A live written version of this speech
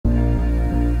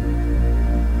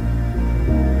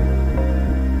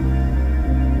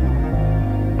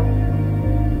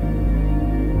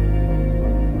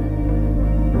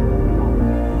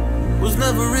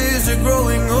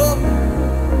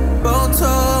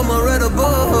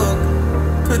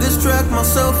to distract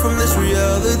myself from this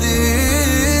reality.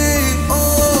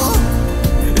 Oh,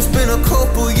 it's been a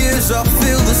couple years, I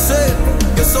feel the same.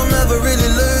 Guess I'll never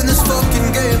really learn this fucking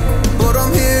game, but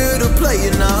I'm here to play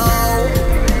it now.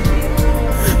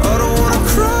 I don't wanna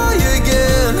cry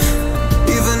again,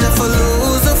 even if I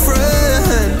lose a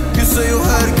friend. You say you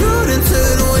had good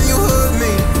intent when you hurt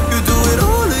me. You do it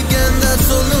all again, that's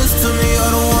so loose to me. I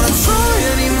don't wanna try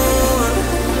anymore.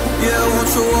 Yeah, I won't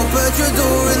show up at your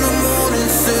door in the morning.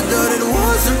 Said that it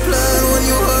wasn't planned when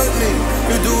you hurt me.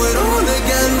 You do it all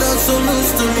again, that's so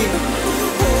loose to me.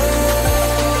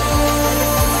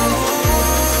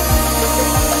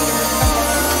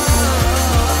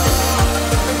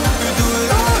 You do it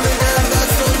all again,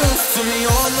 that's so loose to me,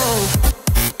 oh no.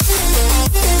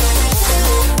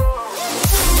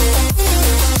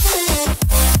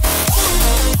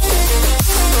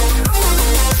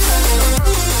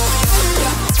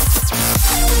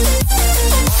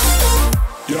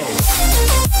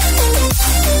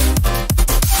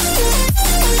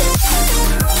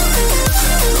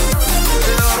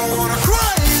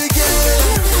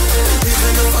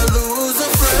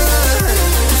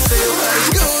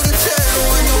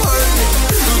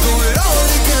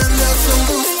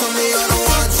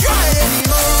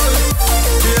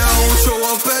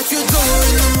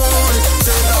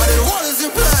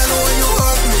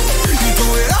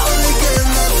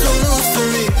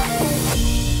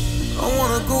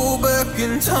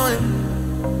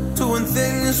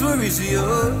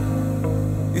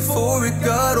 Before it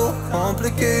got all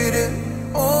complicated.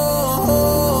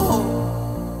 Oh,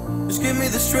 just give me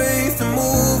the strength to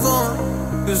move on,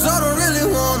 cause I don't really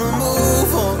wanna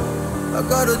move on. I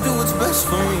gotta do what's best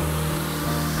for me.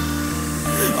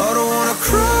 I don't wanna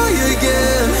cry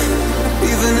again,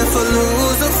 even if I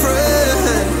lose a friend.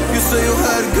 You say you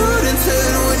had good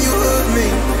intent when you hurt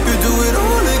me.